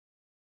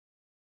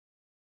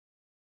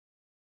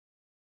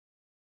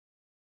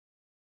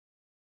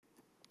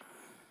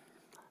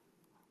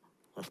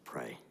Let's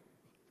pray.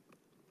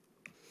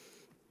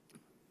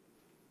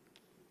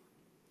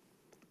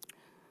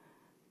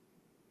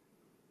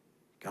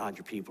 God,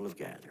 your people have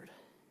gathered.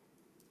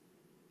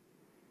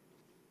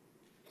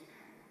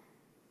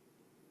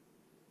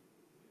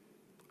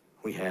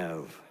 We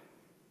have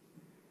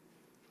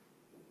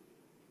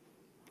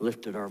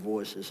lifted our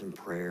voices in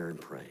prayer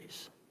and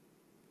praise.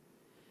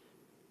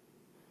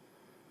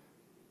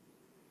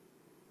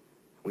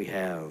 We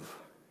have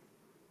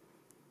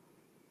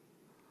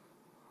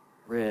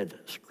read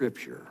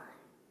Scripture.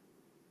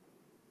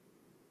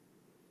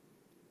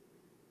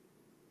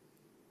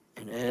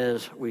 And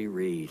as we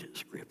read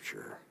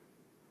Scripture,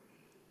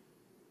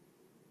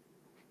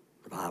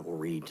 the Bible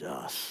reads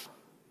us.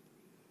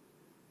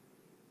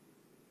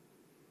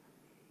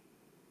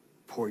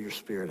 Pour your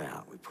Spirit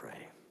out, we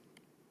pray.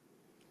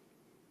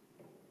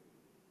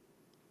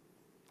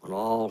 On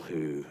all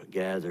who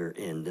gather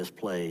in this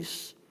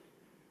place,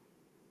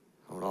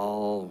 on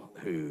all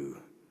who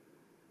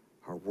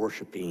are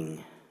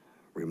worshiping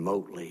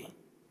remotely,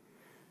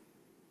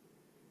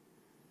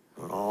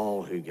 on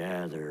all who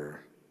gather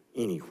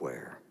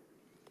anywhere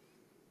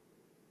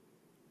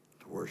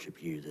to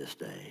worship you this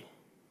day,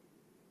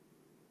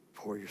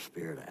 pour your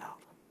Spirit out.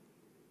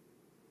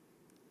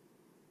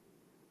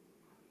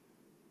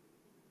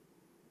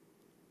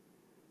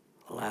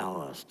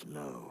 Allow us to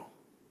know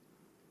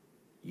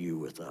you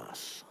with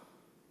us.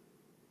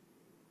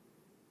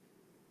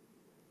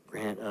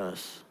 Grant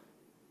us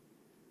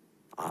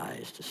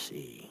eyes to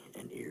see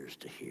and ears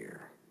to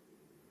hear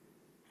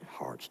and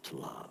hearts to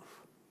love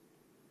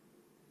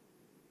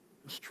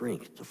and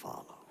strength to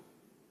follow.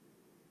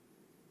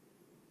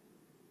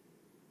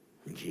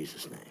 In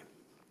Jesus' name,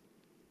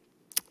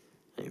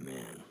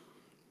 amen.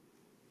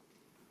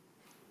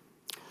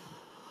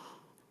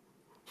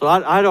 So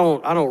I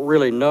don't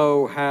really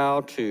know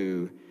how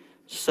to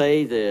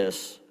say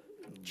this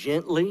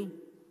gently,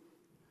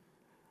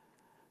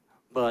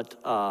 but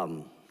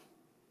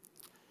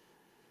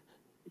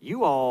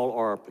you all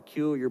are a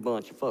peculiar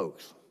bunch of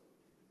folks.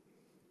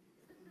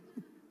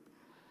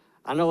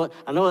 I know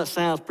that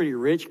sounds pretty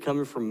rich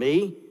coming from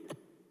me,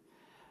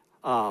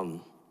 and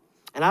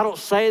I don't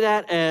say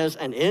that as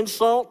an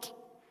insult.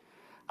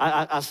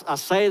 I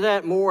say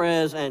that more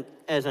as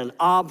an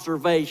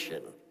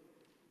observation.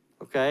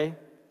 Okay.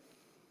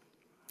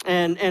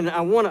 And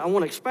I want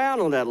to expound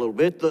on that a little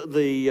bit.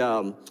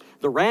 The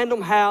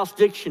Random House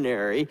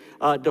Dictionary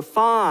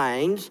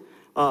defines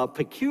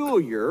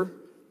peculiar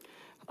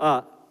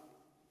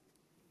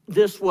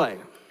this way.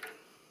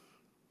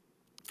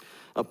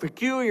 A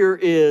peculiar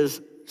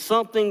is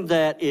something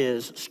that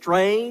is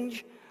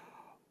strange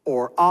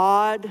or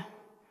odd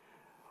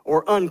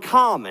or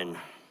uncommon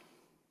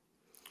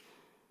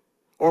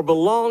or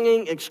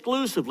belonging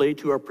exclusively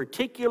to a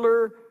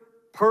particular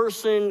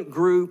person,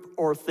 group,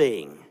 or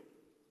thing.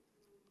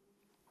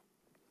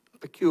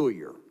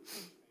 Peculiar.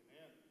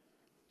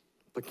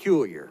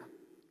 Peculiar.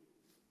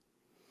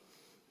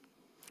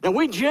 Now,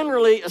 we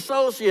generally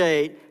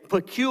associate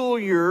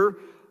peculiar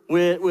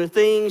with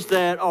things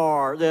that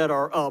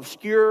are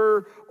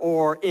obscure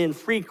or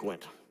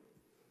infrequent.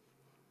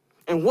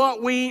 And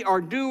what we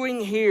are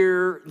doing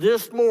here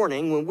this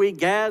morning when we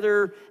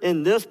gather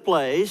in this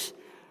place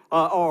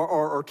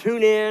or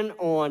tune in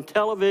on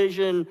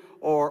television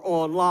or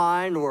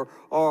online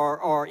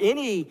or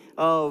any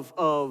of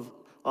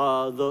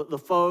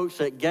the folks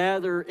that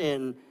gather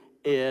in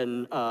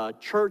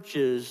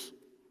churches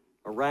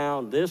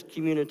around this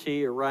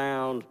community,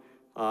 around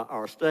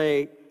our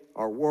state,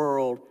 our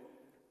world,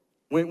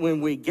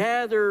 when we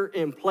gather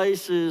in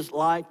places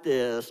like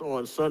this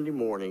on Sunday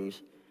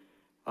mornings,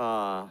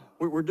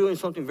 we're doing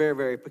something very,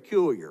 very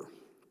peculiar.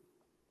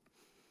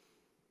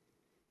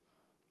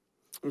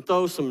 Let me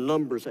throw some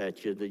numbers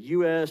at you. The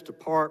U.S.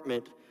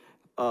 Department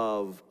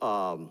of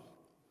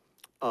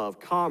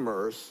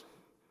Commerce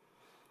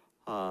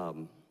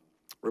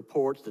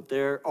reports that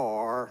there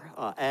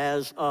are,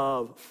 as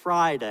of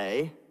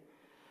Friday,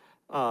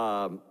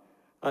 a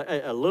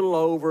little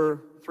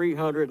over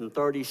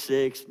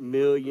 336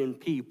 million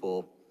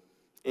people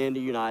in the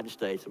United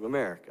States of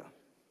America.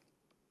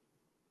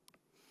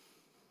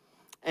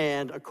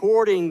 And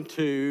according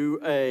to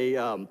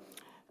a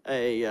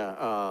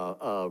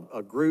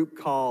group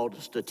called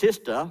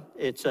Statista,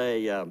 it's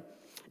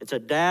a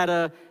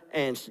data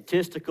and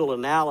statistical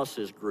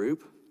analysis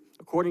group.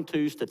 According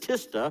to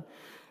Statista,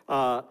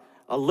 a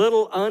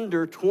little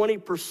under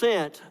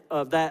 20%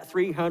 of that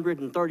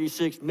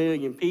 336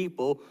 million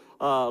people,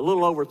 a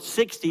little over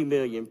 60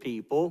 million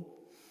people,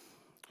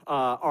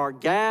 are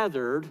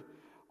gathered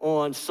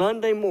on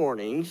Sunday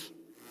mornings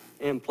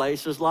in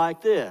places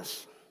like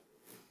this.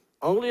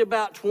 Only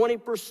about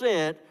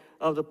 20%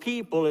 of the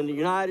people in the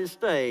United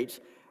States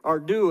are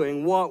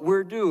doing what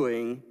we're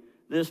doing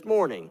this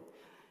morning.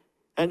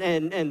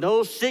 And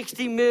those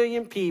 60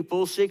 million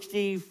people,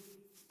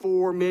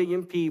 64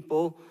 million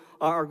people,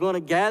 are going to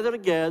gather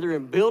together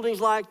in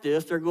buildings like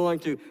this. They're going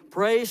to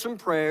pray some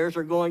prayers.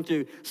 They're going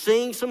to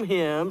sing some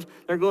hymns.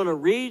 They're going to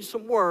read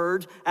some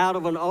words out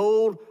of an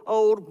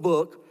old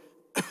book.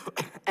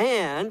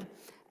 And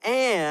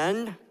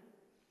and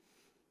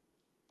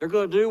they're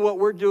going to do what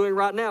we're doing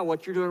right now,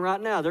 what you're doing right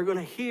now. They're going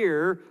to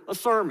hear a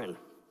sermon.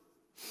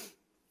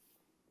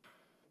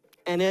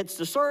 And it's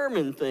the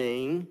sermon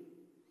thing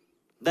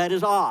that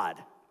is odd.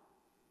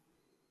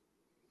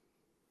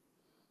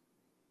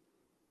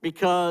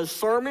 Because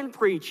sermon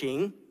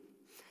preaching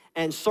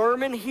and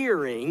sermon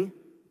hearing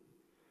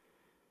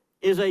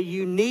is a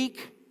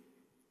uniquely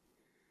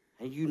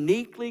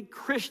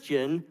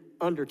Christian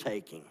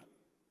undertaking.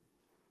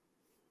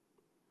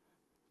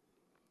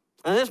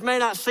 Now, this may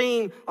not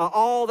seem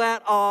all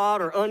that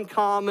odd or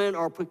uncommon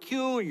or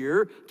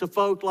peculiar to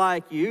folk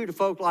like you, to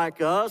folk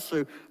like us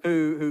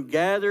who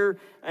gather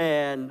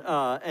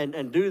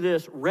and do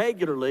this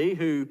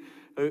regularly,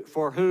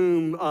 for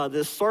whom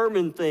this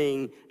sermon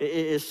thing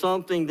is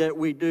something that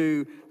we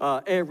do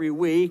every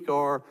week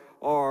or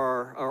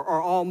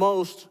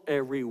almost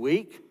every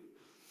week.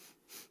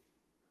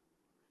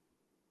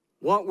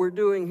 What we're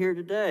doing here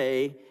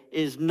today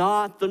is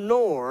not the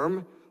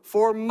norm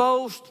for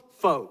most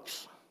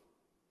folks.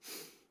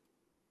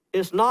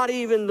 It's not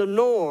even the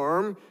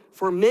norm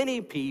for many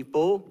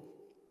people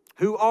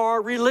who are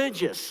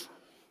religious.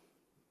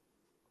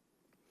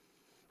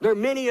 There are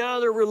many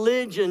other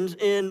religions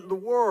in the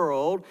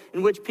world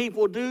in which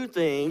people do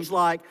things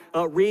like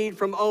read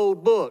from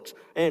old books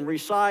and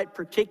recite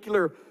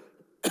particular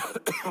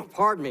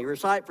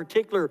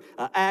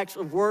acts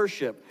of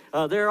worship.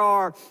 There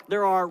are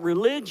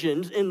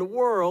religions in the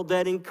world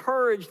that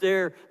encourage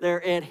their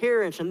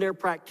adherents and their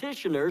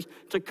practitioners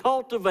to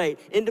cultivate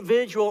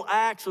individual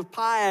acts of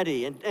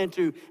piety and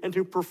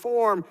to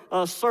perform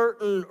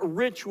certain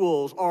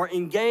rituals or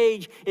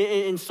engage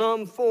in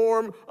some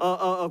form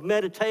of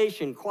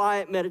meditation,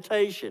 quiet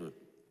meditation.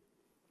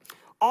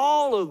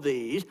 All of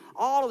these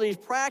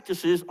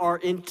practices are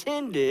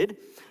intended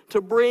to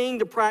bring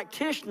the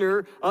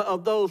practitioner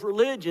of those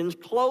religions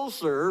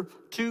closer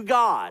to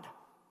God.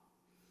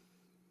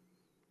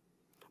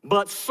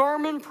 But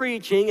sermon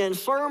preaching and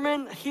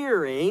sermon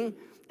hearing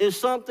is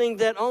something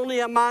that only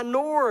a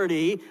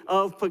minority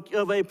of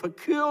a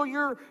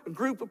peculiar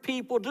group of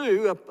people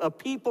do, of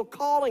people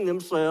calling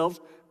themselves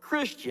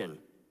Christian.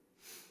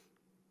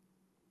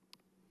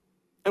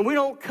 And we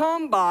don't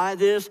come by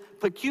this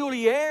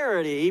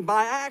peculiarity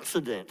by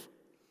accident,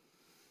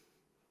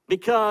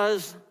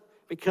 because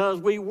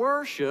we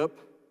worship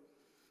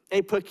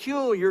a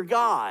peculiar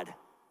God.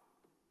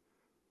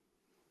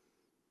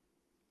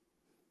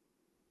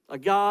 A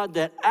God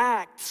that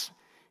acts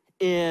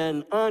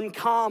in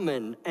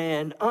uncommon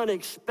and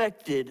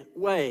unexpected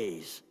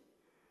ways.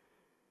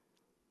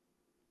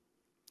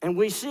 And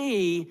we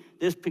see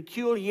this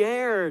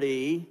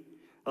peculiarity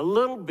a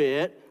little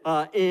bit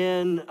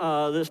in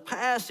this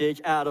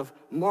passage out of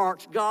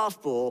Mark's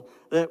gospel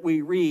that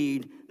we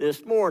read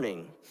this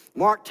morning.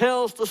 Mark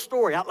tells the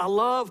story. I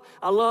love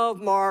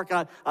Mark.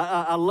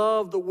 I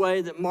love the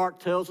way that Mark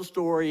tells the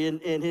story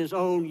in his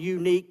own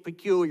unique,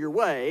 peculiar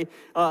way.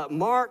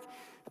 Mark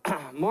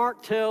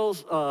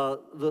tells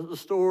the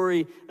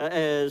story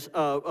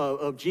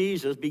of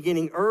Jesus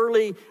beginning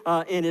early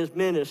in his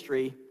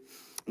ministry.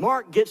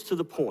 Mark gets to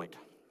the point.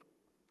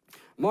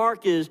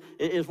 Mark is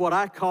what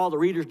I call the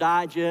Reader's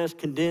Digest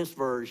condensed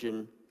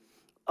version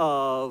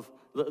of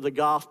the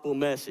gospel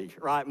message,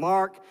 right?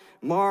 Mark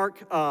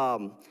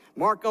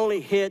only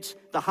hits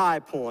the high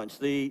points,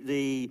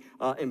 the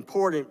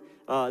important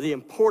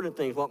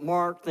things. What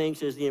Mark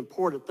thinks is the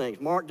important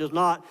things. Mark does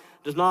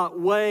not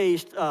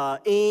waste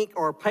ink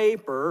or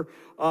paper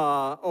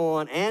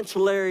on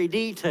ancillary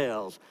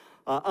details,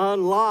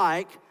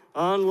 unlike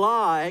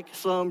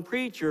some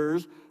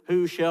preachers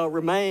who shall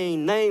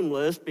remain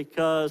nameless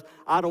because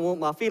I don't want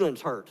my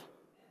feelings hurt.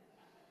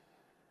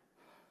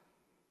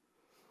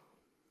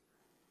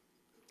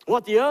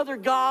 What the other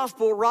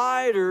gospel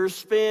writers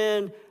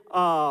spend,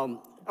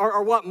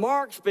 or what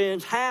Mark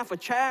spends half a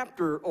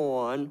chapter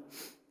on,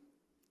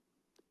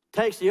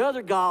 takes the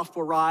other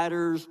gospel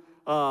writers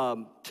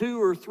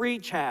 2 or 3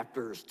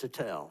 chapters to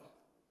tell.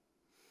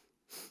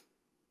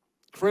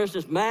 For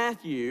instance,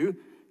 Matthew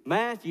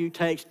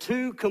takes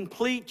 2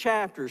 complete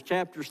chapters,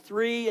 chapters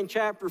 3 and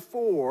chapter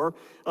 4,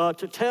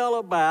 to tell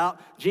about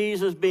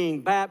Jesus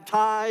being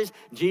baptized,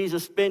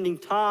 Jesus spending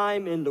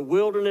time in the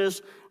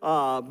wilderness,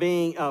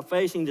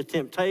 facing the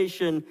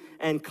temptation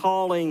and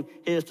calling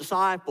his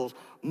disciples.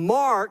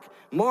 Mark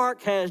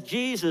has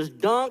Jesus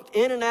dunked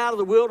in and out of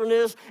the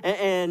wilderness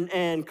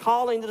and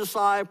calling the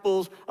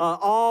disciples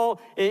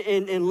all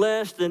in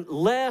less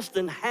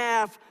than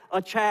half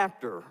a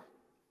chapter.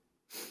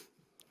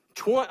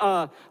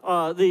 The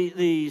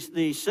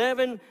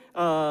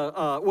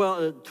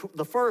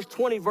first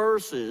 20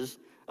 verses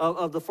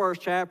of the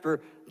first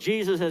chapter,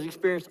 Jesus has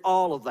experienced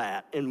all of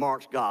that in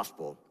Mark's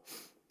gospel.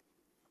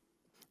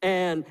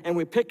 And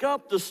we pick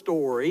up the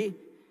story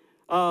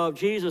of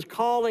Jesus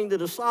calling the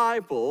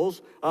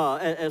disciples,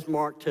 as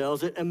Mark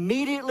tells it,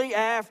 immediately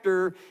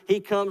after he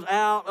comes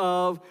out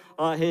of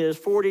his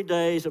 40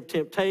 days of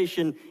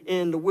temptation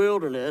in the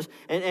wilderness.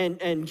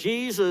 And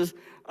Jesus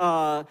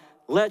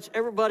lets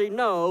everybody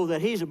know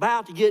that he's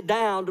about to get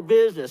down to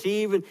business.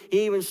 He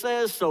even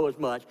says so as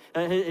much.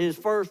 His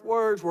first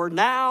words were,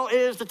 "Now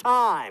is the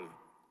time.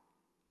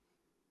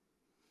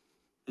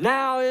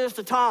 Now is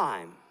the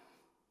time."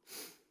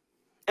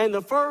 And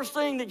the first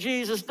thing that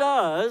Jesus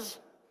does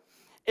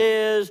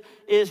is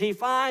he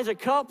finds a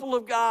couple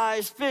of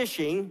guys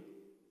fishing,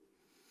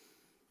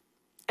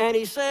 and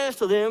he says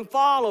to them,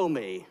 "Follow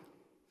me."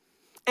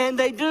 And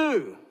they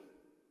do.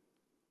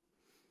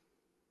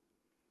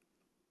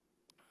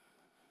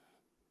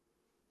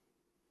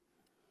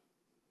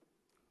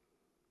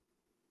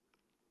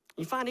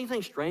 You find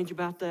anything strange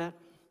about that?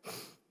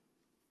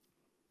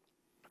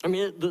 I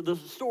mean, the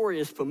story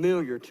is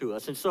familiar to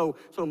us, and so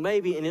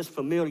maybe in its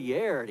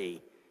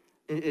familiarity,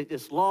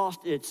 it's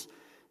lost its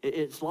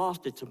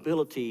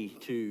ability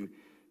to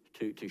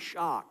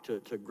shock,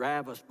 to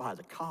grab us by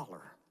the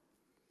collar.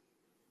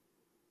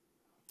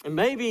 And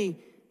maybe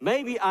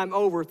I'm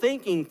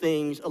overthinking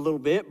things a little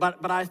bit,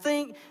 but I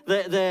think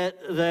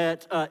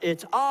that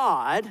it's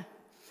odd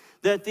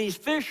that these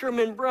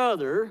fishermen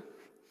brother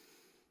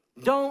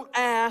don't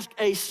ask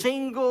a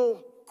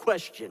single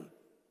question.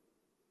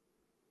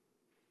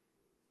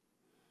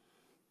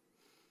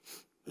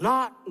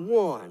 Not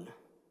one.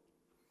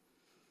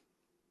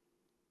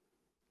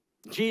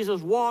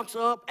 Jesus walks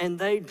up and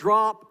they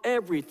drop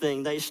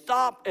everything. They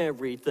stop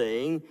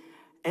everything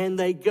and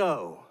they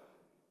go.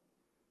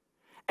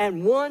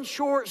 And one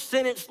short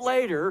sentence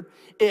later,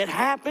 it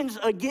happens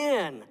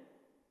again.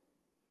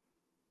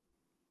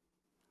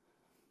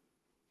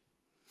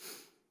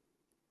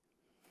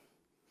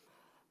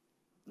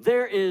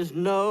 There is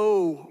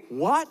no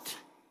what.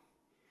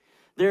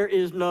 There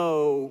is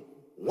no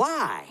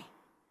why.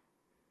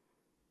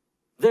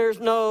 There's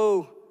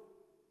no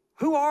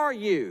who are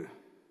you.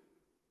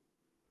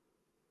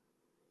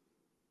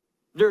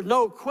 There's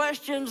no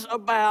questions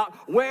about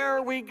where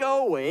are we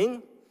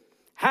going,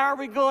 how are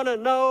we going to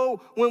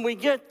know when we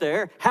get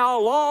there, how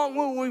long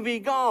will we be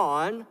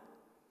gone.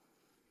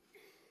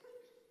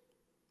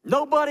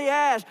 Nobody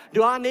asks,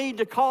 do I need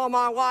to call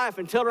my wife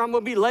and tell her I'm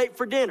going to be late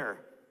for dinner?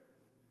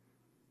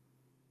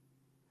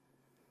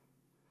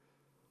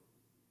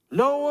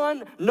 No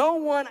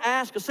one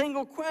asks a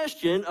single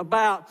question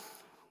about,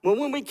 well,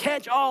 when we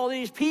catch all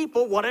these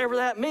people, whatever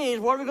that means,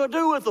 what are we going to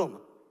do with them?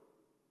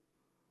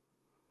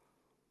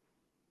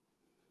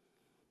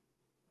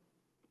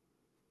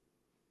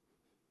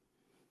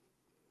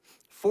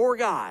 Four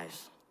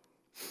guys,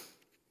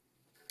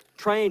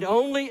 trained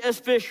only as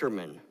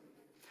fishermen,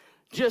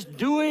 just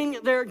doing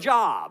their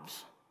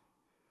jobs.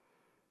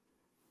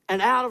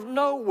 And out of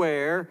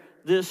nowhere,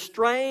 this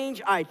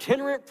strange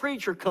itinerant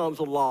preacher comes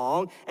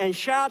along and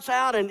shouts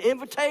out an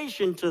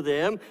invitation to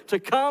them to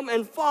come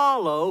and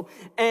follow,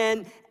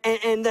 and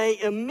they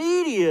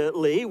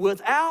immediately,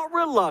 without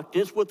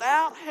reluctance,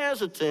 without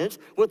hesitance,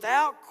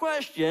 without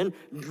question,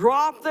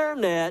 drop their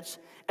nets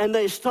and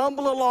they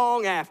stumble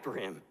along after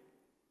him.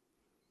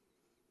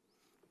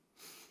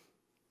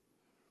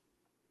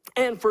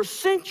 And for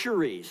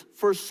centuries,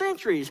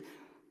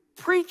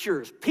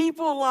 preachers,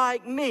 people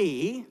like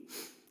me,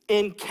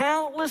 in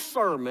countless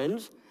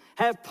sermons,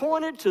 have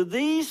pointed to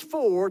these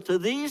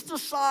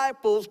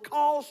disciples'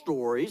 call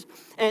stories,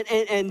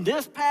 and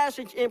this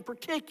passage in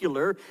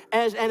particular,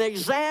 as an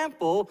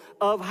example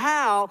of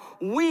how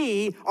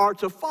we are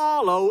to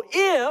follow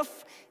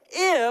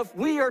if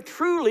we are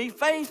truly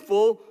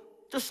faithful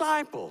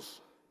disciples.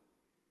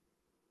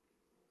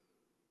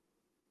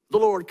 The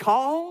Lord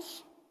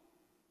calls,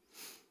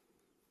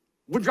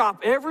 we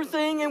drop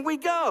everything and we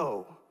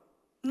go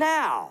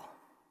now.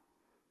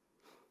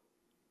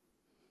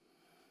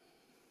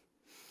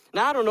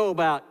 Now, I don't know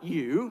about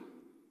you,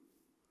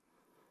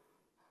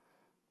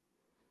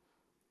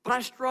 but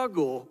I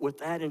struggle with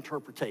that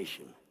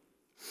interpretation.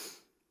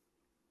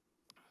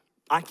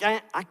 I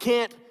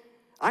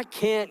can't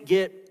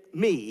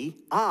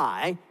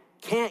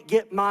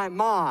get my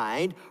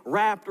mind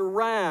wrapped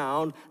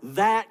around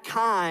that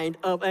kind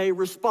of a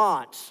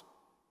response.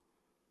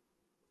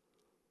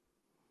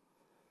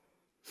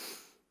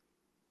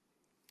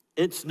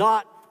 It's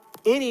not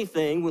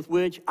anything with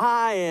which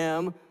I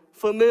am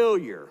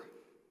familiar.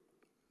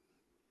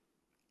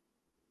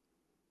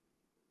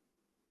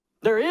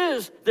 There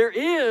is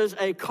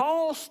a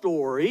call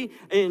story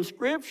in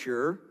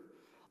Scripture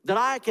that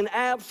I can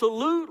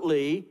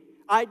absolutely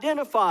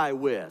identify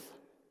with.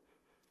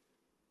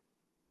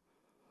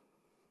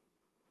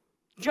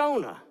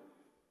 Jonah.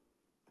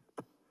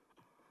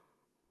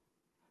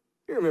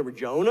 You remember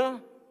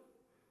Jonah?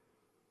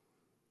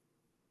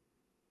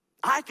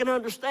 I can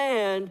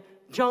understand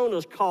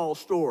Jonah's call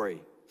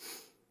story.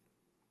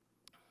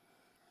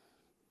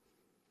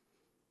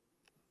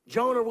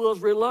 Jonah was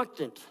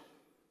reluctant.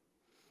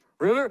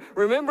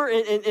 Remember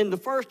in the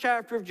first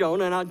chapter of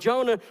Jonah, now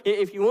Jonah,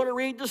 if you want to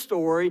read the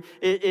story,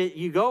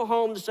 you go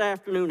home this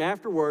afternoon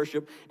after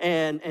worship,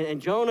 and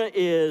Jonah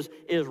is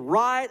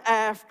right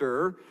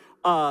after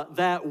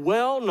that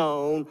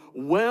well-known,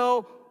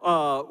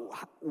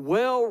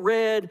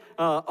 well-read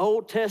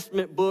Old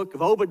Testament book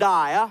of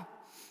Obadiah,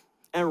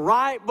 and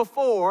right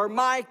before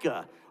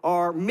Micah.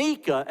 or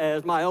Micah,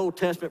 as my Old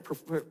Testament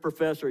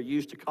professor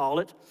used to call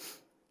it,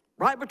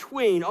 right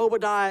between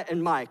Obadiah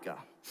and Micah.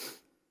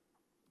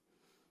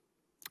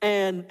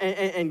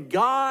 And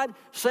God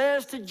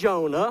says to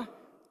Jonah,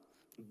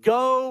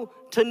 go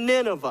to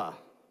Nineveh.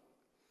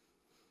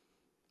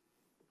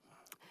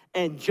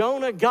 And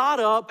Jonah got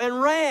up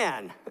and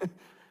ran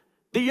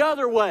the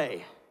other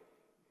way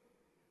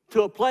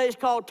to a place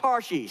called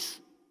Tarshish.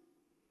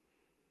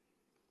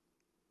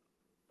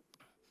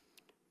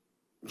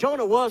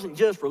 Jonah wasn't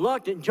just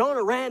reluctant,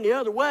 Jonah ran the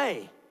other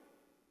way.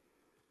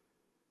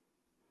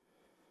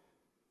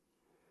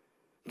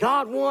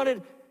 God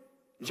wanted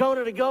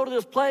Jonah to go to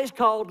this place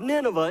called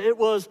Nineveh. It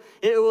was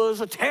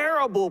a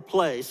terrible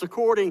place,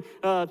 according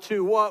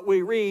to what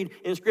we read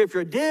in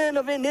Scripture, a den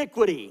of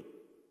iniquity.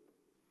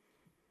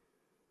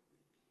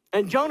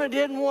 And Jonah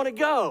didn't want to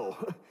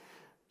go,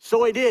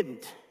 so he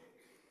didn't.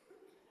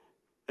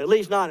 At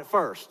least not at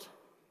first.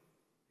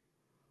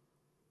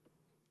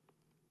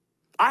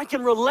 I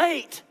can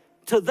relate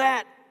to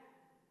that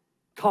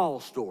call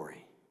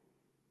story.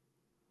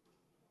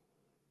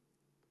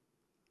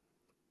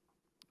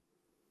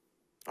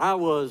 I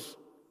was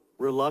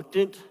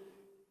reluctant.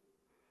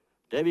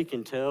 Debbie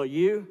can tell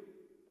you.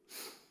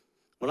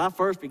 When I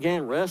first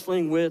began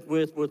wrestling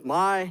with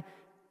my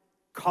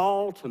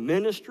call to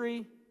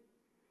ministry,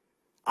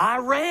 I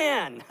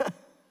ran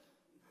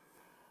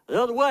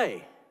the other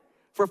way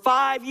for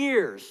 5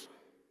 years.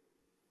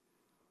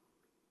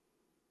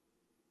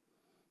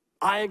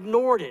 I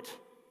ignored it,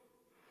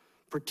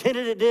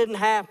 pretended it didn't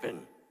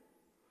happen.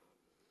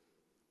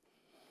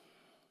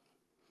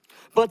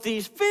 But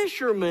these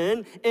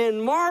fishermen, in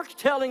Mark's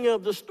telling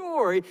of the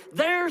story,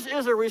 theirs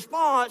is a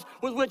response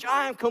with which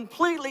I am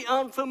completely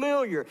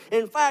unfamiliar.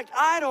 In fact,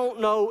 I don't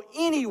know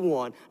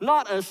anyone,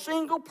 not a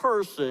single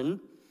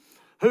person,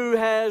 who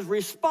has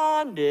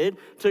responded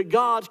to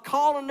God's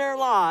call in their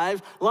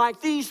lives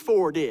like these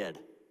four did.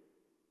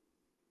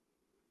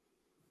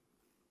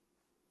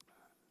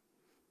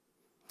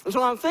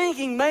 So I'm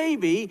thinking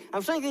maybe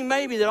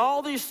that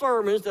all these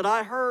sermons that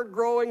I heard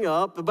growing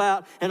up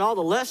about, and all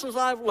the lessons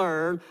I've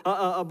learned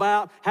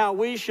about how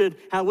we should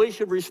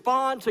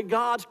respond to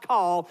God's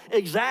call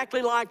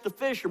exactly like the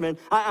fishermen,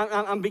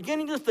 I'm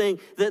beginning to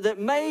think that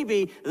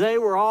maybe they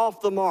were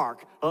off the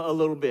mark a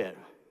little bit.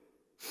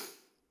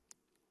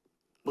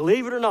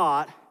 Believe it or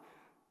not,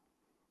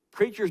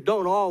 preachers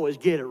don't always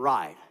get it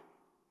right.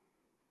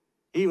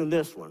 Even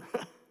this one.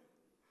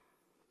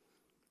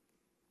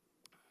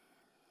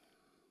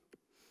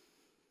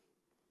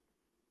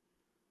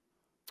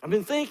 I've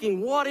been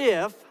thinking, what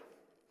if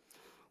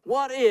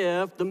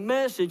the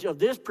message of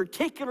this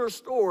particular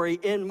story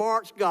in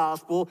Mark's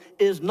gospel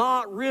is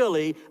not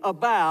really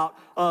about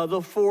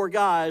the four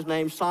guys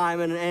named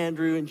Simon and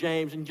Andrew and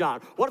James and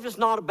John? What if it's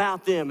not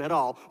about them at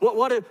all?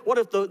 What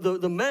if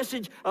the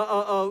message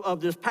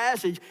of this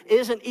passage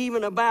isn't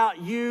even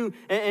about you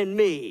and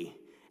me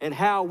and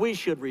how we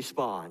should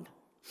respond?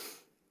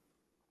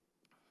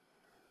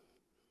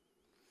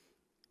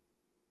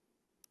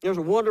 There's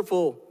a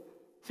wonderful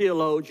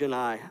theologian,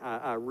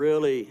 I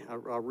really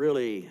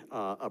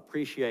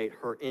appreciate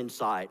her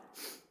insight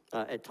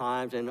at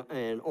times,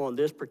 and on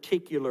this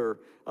particular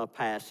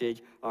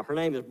passage, her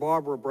name is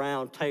Barbara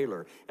Brown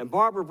Taylor, and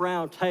Barbara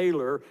Brown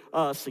Taylor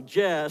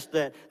suggests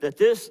that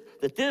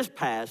this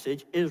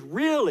passage is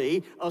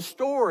really a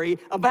story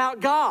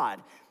about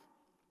God,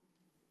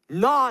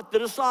 not the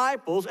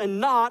disciples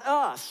and not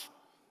us.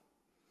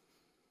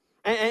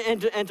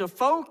 And to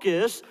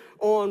focus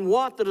on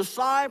what the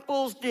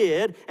disciples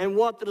did and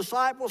what the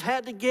disciples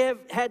had to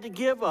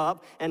give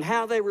up and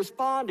how they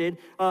responded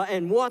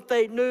and what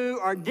they knew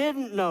or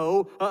didn't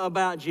know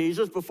about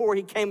Jesus before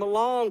he came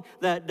along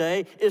that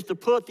day is to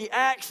put the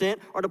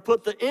accent or to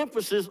put the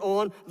emphasis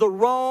on the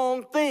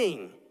wrong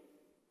thing.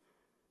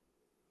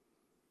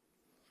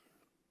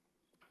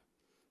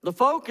 The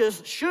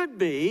focus should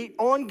be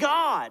on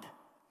God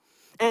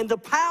and the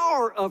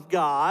power of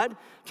God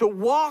to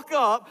walk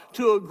up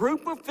to a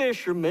group of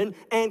fishermen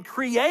and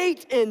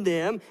create in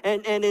them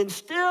and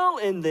instill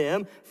in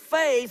them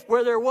faith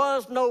where there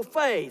was no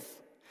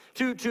faith.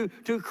 To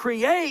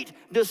create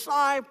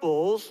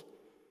disciples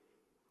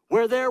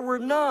where there were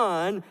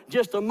none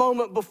just a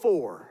moment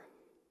before.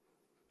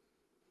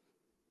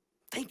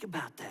 Think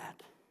about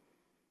that.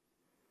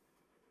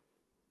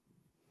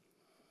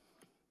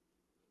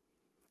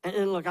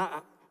 And look,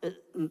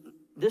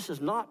 this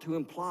is not to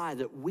imply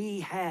that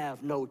we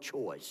have no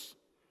choice.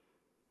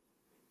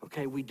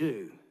 Okay, we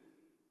do.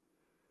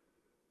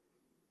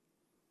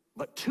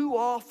 But too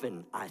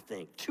often, I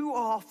think,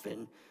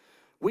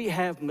 we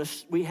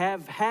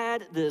have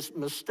had this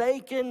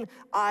mistaken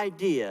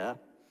idea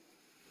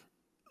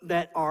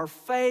that our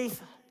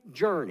faith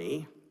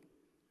journey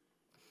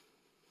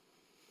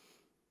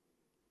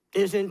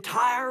is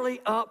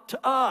entirely up to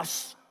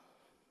us.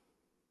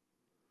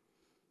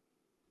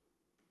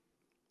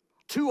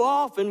 Too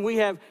often we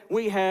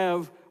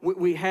have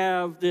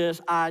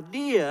this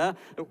idea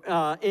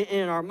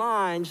in our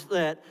minds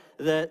that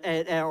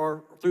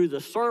or through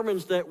the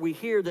sermons that we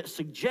hear that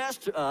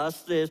suggest to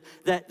us is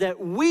that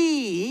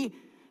we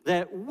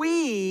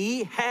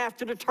have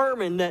to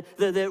determine,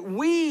 that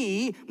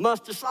we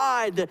must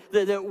decide,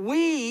 that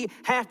we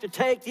have to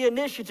take the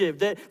initiative,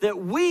 that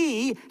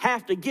we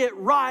have to get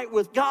right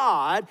with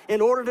God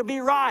in order to be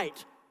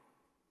right.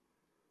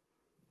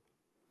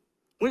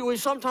 We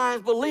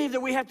sometimes believe that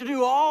we have to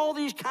do all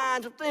these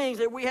kinds of things,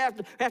 that we have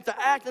to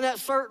act in that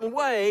certain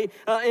way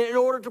in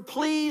order to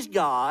please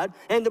God.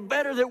 And the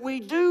better that we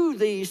do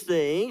these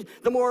things,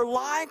 the more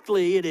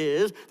likely it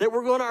is that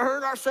we're going to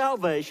earn our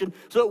salvation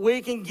so that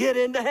we can get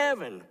into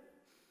heaven.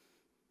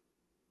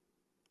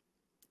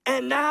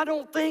 And I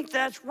don't think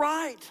that's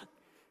right.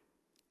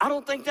 I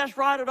don't think that's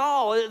right at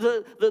all.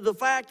 The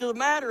fact of the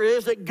matter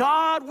is that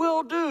God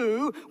will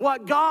do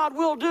what God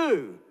will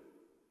do.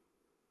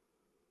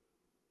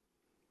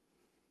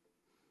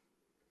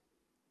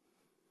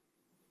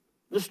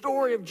 The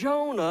story of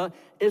Jonah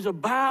is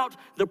about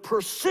the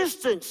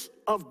persistence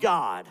of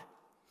God.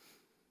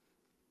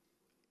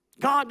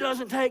 God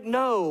doesn't take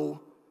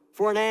no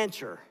for an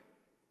answer.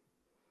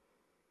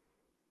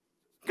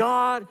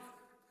 God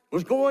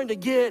was going to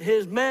get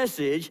his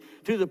message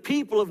to the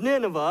people of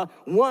Nineveh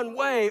one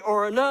way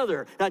or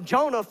another. Now,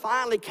 Jonah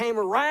finally came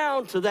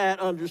around to that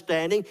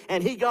understanding,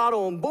 and he got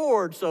on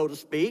board, so to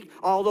speak,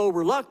 although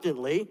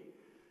reluctantly.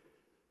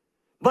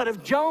 But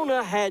if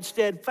Jonah had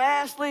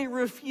steadfastly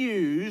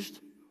refused,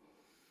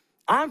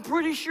 I'm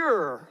pretty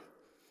sure,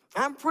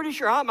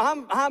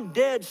 I'm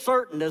dead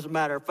certain, as a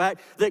matter of fact,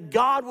 that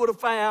God would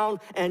have found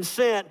and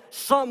sent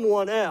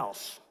someone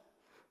else.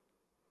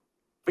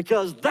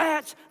 Because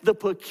that's the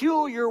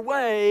peculiar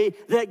way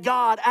that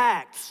God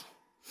acts.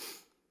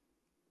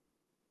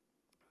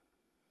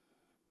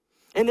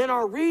 And in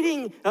our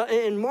reading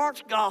in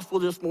Mark's gospel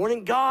this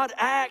morning, God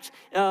acts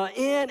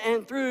in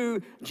and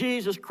through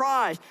Jesus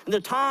Christ. And the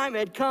time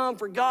had come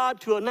for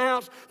God to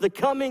announce the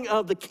coming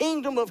of the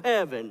kingdom of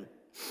heaven.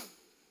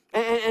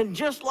 And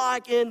just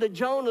like in the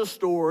Jonah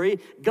story,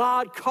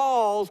 God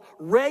calls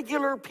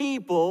regular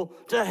people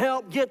to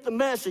help get the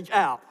message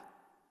out.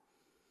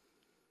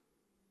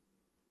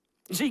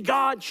 You see,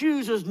 God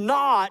chooses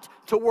not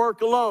to work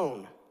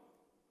alone.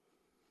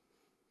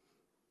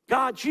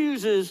 God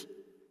chooses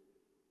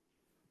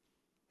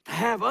to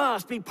have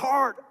us be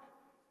part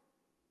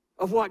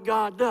of what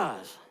God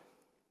does.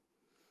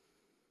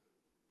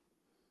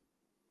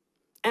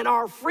 And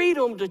our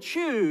freedom to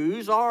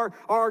choose,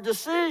 our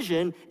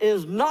decision,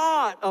 is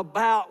not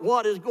about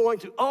what is going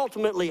to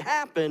ultimately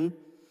happen,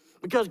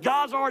 because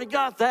God's already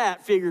got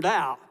that figured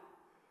out.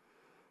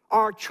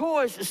 Our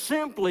choice is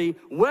simply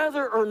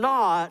whether or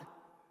not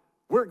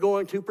we're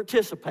going to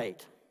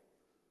participate.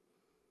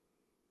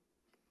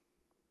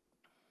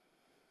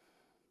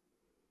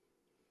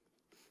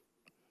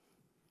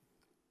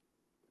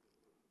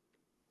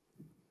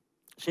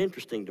 It's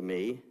interesting to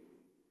me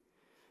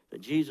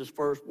that Jesus'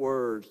 first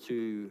words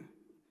to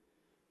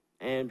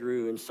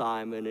Andrew and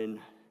Simon and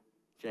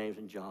James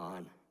and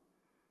John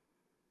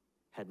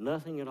had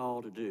nothing at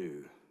all to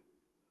do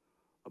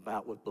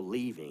with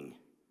believing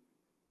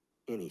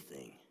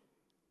anything.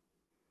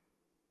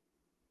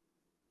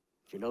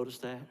 Did you notice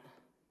that?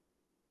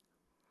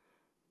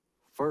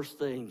 First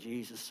thing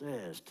Jesus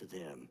says to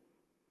them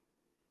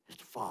is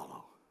to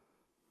follow.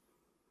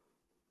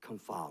 Come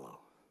follow.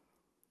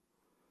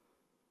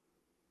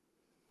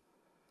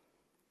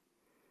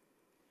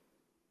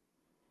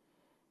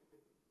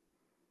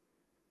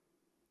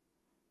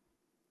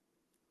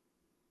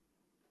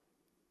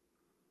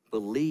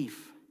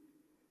 Belief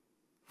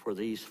for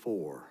these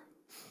four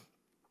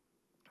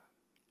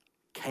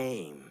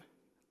came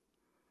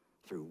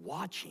through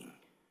watching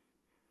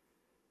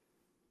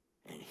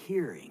and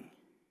hearing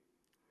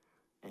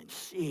and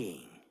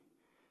seeing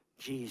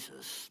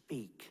Jesus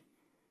speak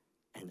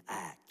and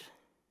act.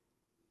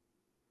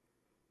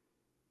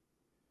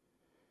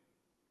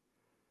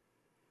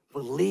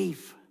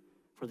 Belief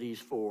for these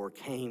four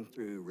came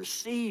through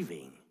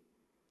receiving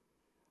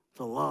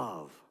the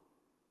love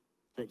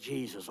that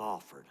Jesus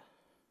offered.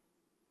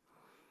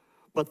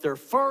 But their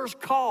first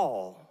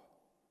call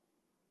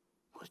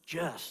was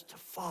just to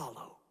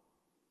follow.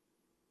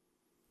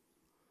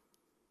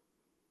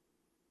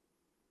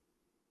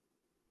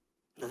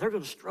 Now, they're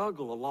going to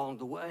struggle along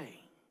the way.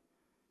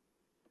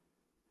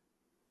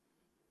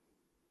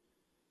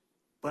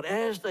 But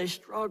as they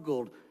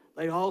struggled,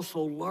 they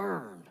also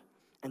learned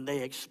and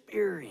they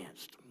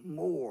experienced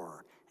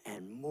more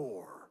and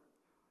more.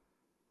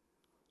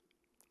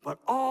 But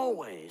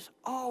always,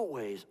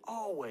 always,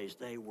 always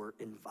they were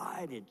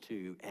invited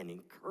to and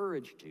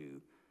encouraged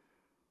to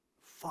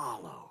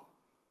follow.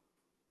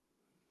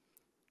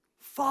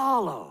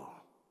 Follow.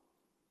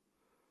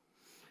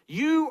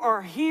 You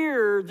are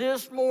here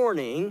this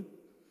morning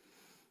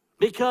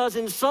because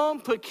in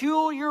some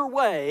peculiar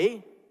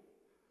way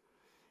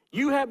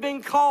you have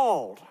been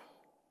called.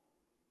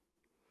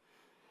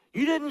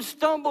 You didn't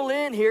stumble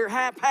in here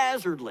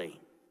haphazardly.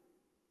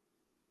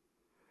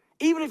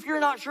 Even if you're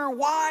not sure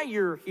why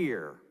you're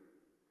here,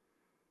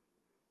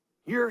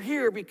 You're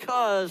here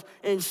because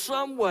in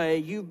some way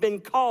you've been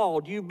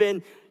called, you've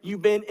been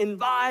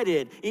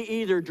invited,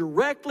 either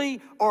directly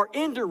or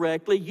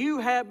indirectly. You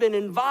have been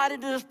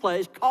invited to this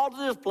place, called to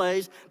this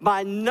place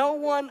by no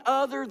one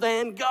other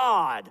than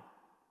God.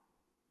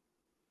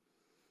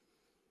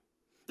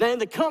 Now, in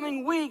the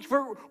coming weeks,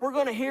 we're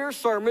going to hear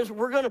sermons.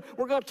 We're going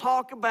to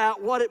talk about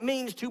what it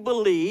means to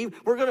believe.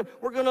 We're going to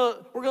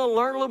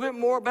learn a little bit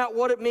more about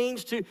what it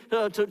means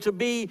to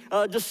be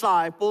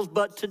disciples.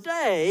 But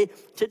today,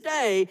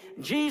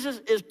 Jesus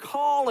is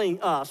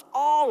calling us,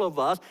 all of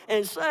us,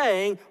 and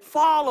saying,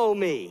 "Follow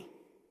me.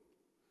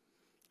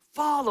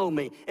 Follow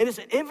me." And it's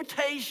an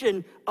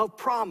invitation of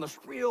promise,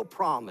 real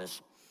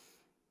promise,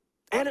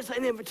 and it's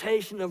an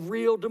invitation of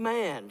real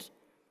demands.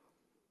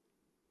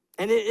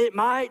 And it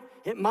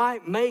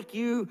might make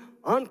you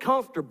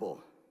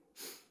uncomfortable.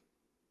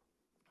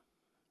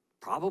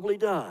 Probably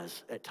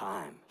does at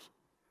times.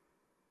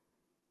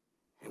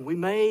 And we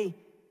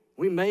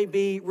may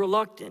be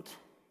reluctant.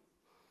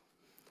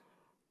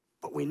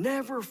 But we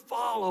never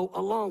follow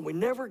alone. We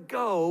never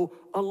go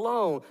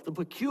alone. The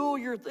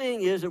peculiar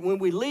thing is that when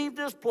we leave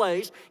this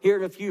place here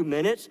in a few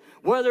minutes,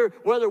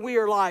 whether we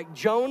are like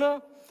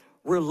Jonah,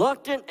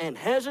 reluctant and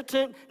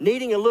hesitant,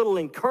 needing a little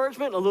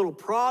encouragement, a little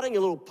prodding, a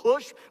little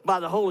push by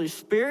the Holy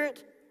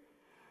Spirit,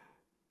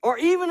 or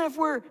even if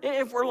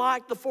we're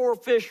like the four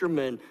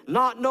fishermen,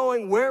 not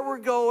knowing where we're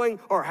going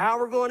or how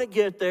we're going to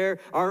get there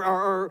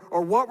or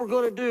what we're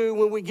going to do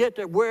when we get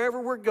to wherever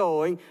we're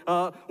going,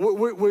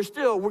 we're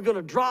going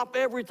to drop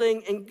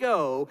everything and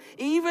go.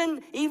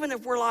 Even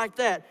if we're like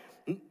that,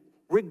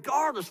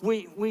 regardless,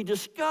 we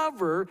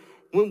discover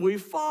when we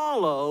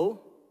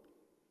follow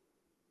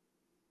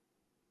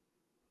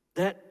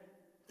that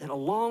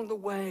along the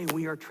way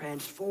we are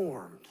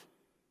transformed.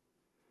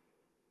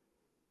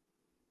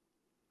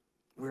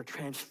 We're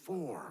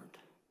transformed.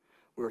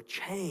 We're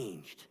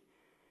changed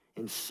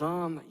in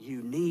some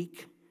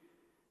unique,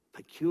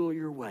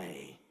 peculiar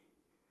way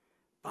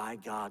by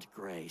God's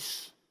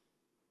grace.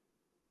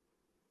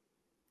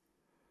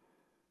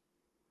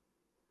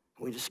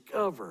 We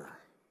discover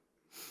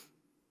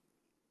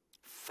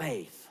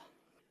faith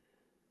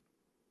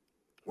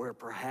where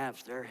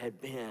perhaps there had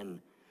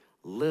been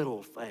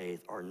little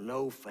faith or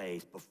no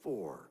faith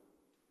before.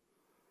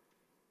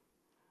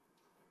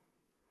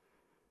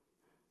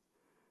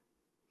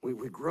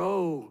 We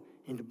grow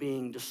into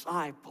being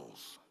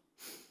disciples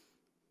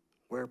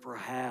where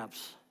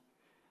perhaps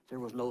there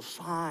was no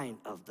sign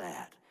of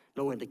that,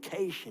 no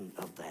indication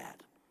of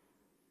that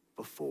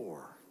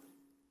before.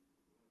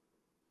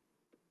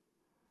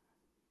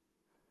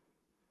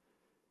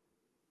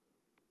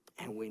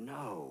 And we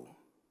know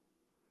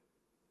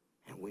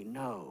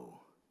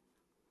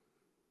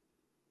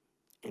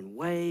in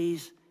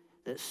ways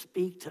that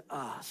speak to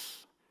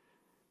us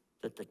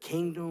that the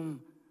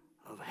kingdom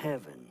of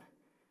heaven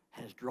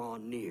has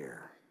drawn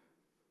near,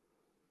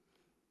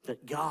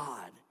 that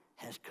God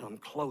has come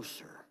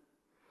closer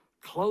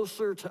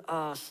to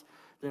us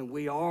than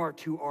we are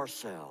to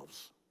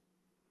ourselves.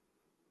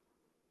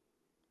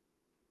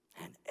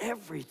 And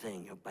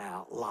everything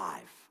about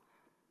life,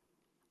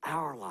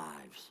 our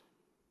lives,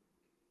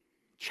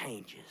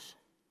 changes.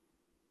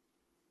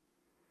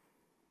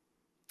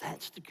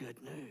 That's the good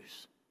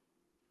news.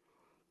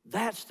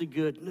 That's the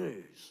good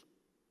news.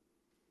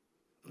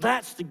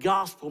 That's the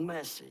gospel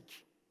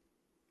message.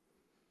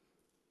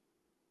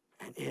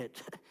 And it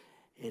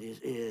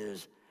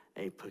is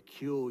a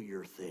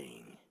peculiar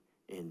thing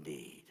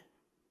indeed.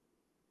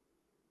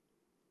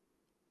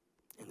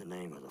 In the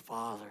name of the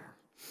Father,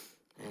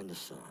 and the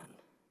Son,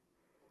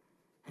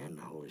 and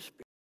the Holy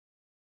Spirit.